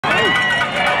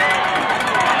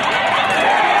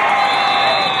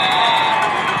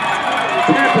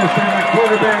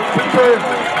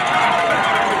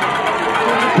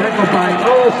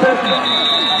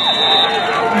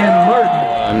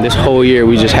This whole year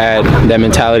we just had that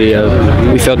mentality of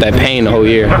we felt that pain the whole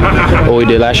year. What we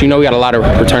did last year, you know, we got a lot of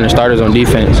returning starters on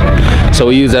defense, so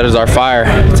we use that as our fire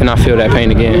to not feel that pain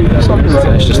again. So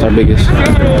that's just our biggest.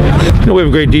 You know, we have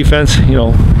a great defense. You know,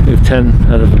 we have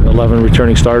 10 out of 11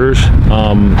 returning starters,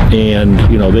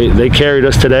 and you know they carried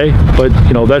us today. But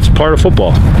you know that's part of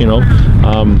football. You know,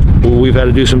 we've had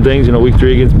to do some things. You know, week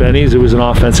 3 against Benny's, it was an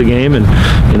offensive game, and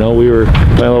you know we were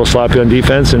playing a little sloppy on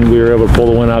defense, and we were able to pull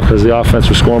the win out because the offense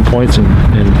was scoring points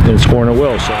and scoring at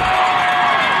will. So.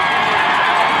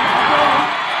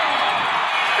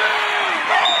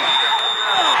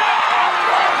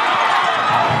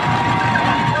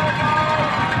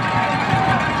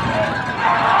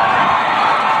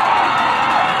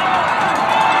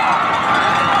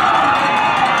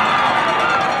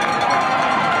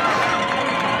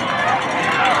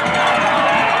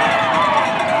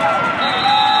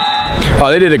 Oh,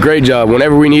 they did a great job.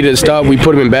 Whenever we needed to stop, we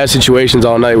put them in bad situations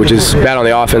all night, which is bad on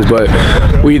the offense, but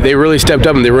they really stepped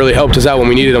up and they really helped us out when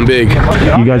we needed them big.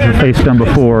 You guys have faced them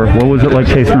before. What was it like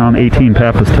chasing around 18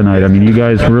 Pappas tonight? I mean, you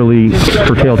guys really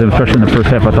curtailed him, especially in the first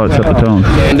half. I thought it set the tone.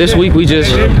 And this week we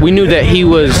knew that he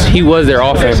was their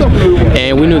offense,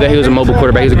 and we knew that he was a mobile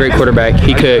quarterback. He's a great quarterback.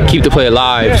 He could keep the play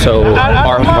alive, so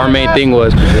our main thing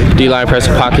was D-line press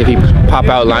the pocket. If he pop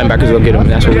out, linebackers go get him,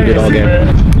 and that's what we did all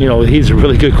game. You know, he's a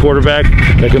really good quarterback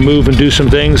that can move and do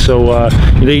some things. So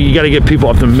you know, you got to get people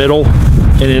up the middle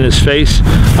and in his face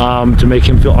to make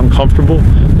him feel uncomfortable.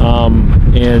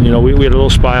 And you know, we had a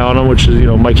little spy on him, which is, you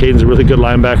know, Mike Hayden's a really good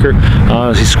linebacker.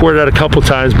 He scored that a couple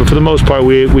times, but for the most part,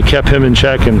 we kept him in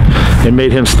check and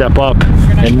made him step up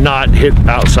and not hit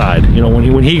outside. You know,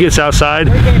 when he gets outside,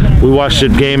 we watched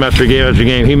it game after game after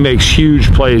game. He makes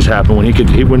huge plays happen when he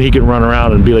can run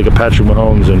around and be like a Patrick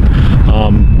Mahomes. And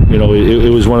you know, it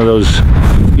was one of those,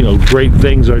 you know, great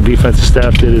things our defensive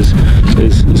staff did is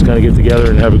kind of get together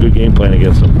and have a good game plan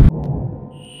against them.